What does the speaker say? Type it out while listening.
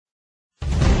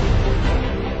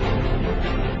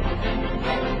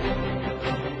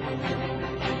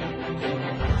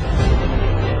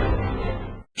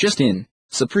Just in,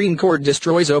 Supreme Court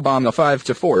destroys Obama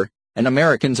 5-4, and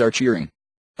Americans are cheering.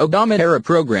 Obama-era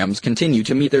programs continue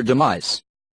to meet their demise.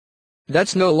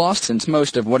 That's no loss since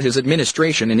most of what his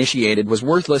administration initiated was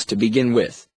worthless to begin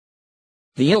with.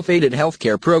 The ill-fated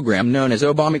healthcare program known as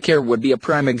Obamacare would be a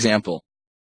prime example.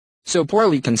 So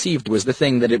poorly conceived was the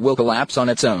thing that it will collapse on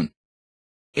its own.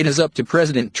 It is up to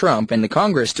President Trump and the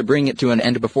Congress to bring it to an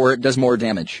end before it does more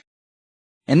damage.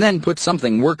 And then put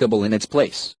something workable in its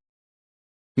place.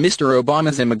 Mr.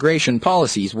 Obama's immigration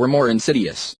policies were more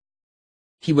insidious.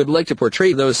 He would like to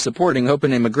portray those supporting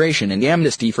open immigration and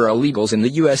amnesty for illegals in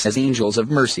the U.S. as angels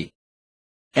of mercy.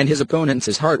 And his opponents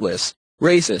as heartless,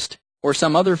 racist, or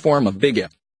some other form of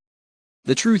bigot.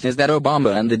 The truth is that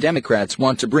Obama and the Democrats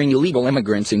want to bring illegal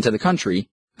immigrants into the country,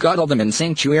 coddle them in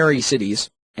sanctuary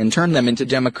cities, and turn them into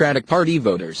Democratic Party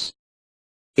voters.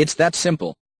 It's that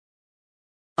simple.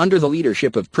 Under the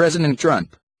leadership of President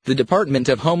Trump, the Department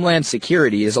of Homeland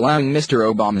Security is allowing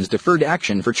Mr. Obama's Deferred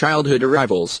Action for Childhood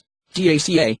Arrivals,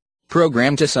 DACA,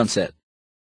 program to sunset.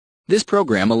 This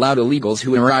program allowed illegals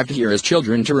who arrived here as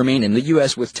children to remain in the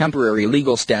U.S. with temporary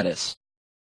legal status.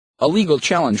 A legal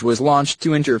challenge was launched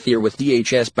to interfere with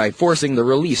DHS by forcing the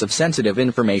release of sensitive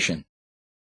information.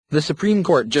 The Supreme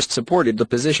Court just supported the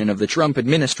position of the Trump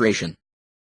administration.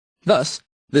 Thus,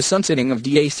 the sunsetting of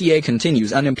DACA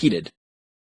continues unimpeded.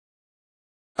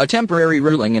 A temporary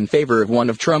ruling in favor of one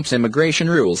of Trump's immigration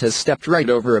rules has stepped right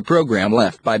over a program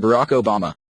left by Barack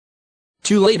Obama.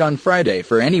 Too late on Friday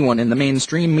for anyone in the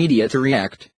mainstream media to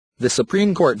react, the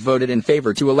Supreme Court voted in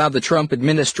favor to allow the Trump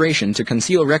administration to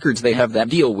conceal records they have that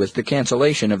deal with the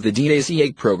cancellation of the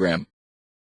DACA program.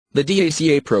 The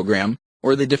DACA program,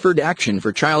 or the Deferred Action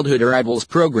for Childhood Arrivals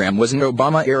program, was an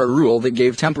Obama-era rule that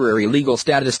gave temporary legal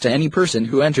status to any person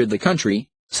who entered the country,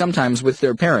 sometimes with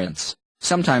their parents,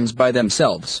 sometimes by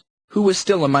themselves, who was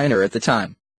still a minor at the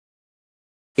time.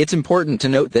 It's important to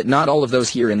note that not all of those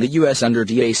here in the U.S. under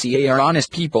DACA are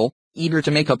honest people, eager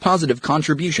to make a positive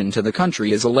contribution to the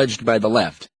country as alleged by the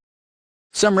left.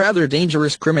 Some rather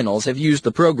dangerous criminals have used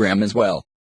the program as well.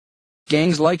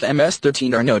 Gangs like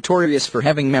MS-13 are notorious for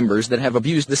having members that have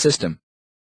abused the system.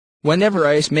 Whenever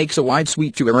ICE makes a wide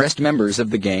sweep to arrest members of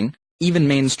the gang, even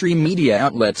mainstream media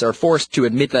outlets are forced to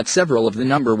admit that several of the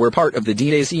number were part of the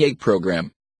DACA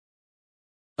program.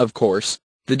 Of course,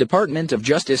 the Department of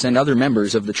Justice and other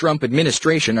members of the Trump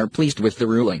administration are pleased with the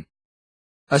ruling.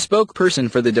 A spokesperson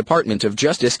for the Department of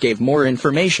Justice gave more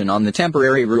information on the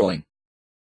temporary ruling.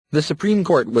 The Supreme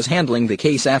Court was handling the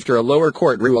case after a lower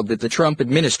court ruled that the Trump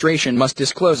administration must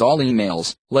disclose all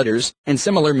emails, letters, and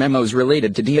similar memos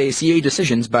related to DACA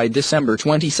decisions by December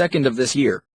 22 of this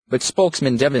year. But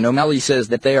spokesman Devin O'Malley says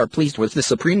that they are pleased with the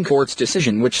Supreme Court's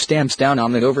decision, which stamps down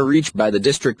on the overreach by the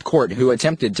district court who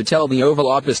attempted to tell the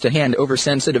Oval Office to hand over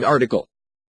sensitive article.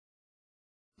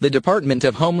 The Department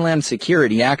of Homeland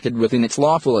Security acted within its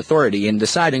lawful authority in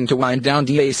deciding to wind down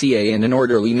DACA in an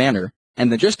orderly manner,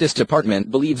 and the Justice Department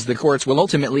believes the courts will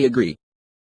ultimately agree.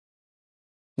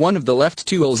 One of the left's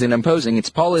tools in imposing its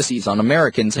policies on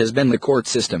Americans has been the court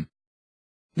system.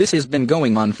 This has been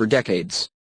going on for decades.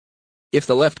 If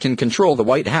the left can control the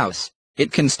White House,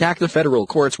 it can stack the federal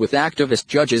courts with activist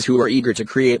judges who are eager to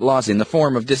create laws in the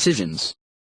form of decisions.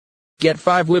 Get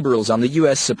 5 liberals on the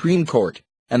U.S. Supreme Court,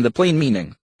 and the plain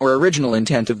meaning, or original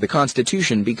intent of the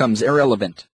Constitution becomes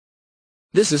irrelevant.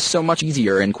 This is so much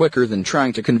easier and quicker than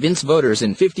trying to convince voters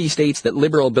in 50 states that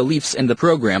liberal beliefs and the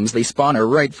programs they spawn are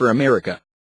right for America.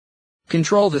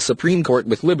 Control the Supreme Court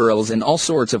with liberals and all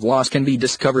sorts of laws can be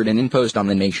discovered and imposed on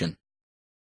the nation.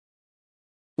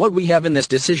 What we have in this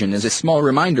decision is a small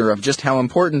reminder of just how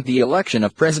important the election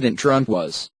of President Trump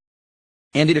was.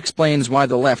 And it explains why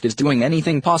the left is doing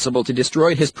anything possible to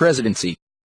destroy his presidency.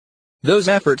 Those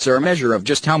efforts are a measure of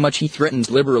just how much he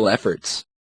threatens liberal efforts.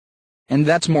 And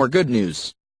that's more good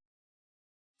news.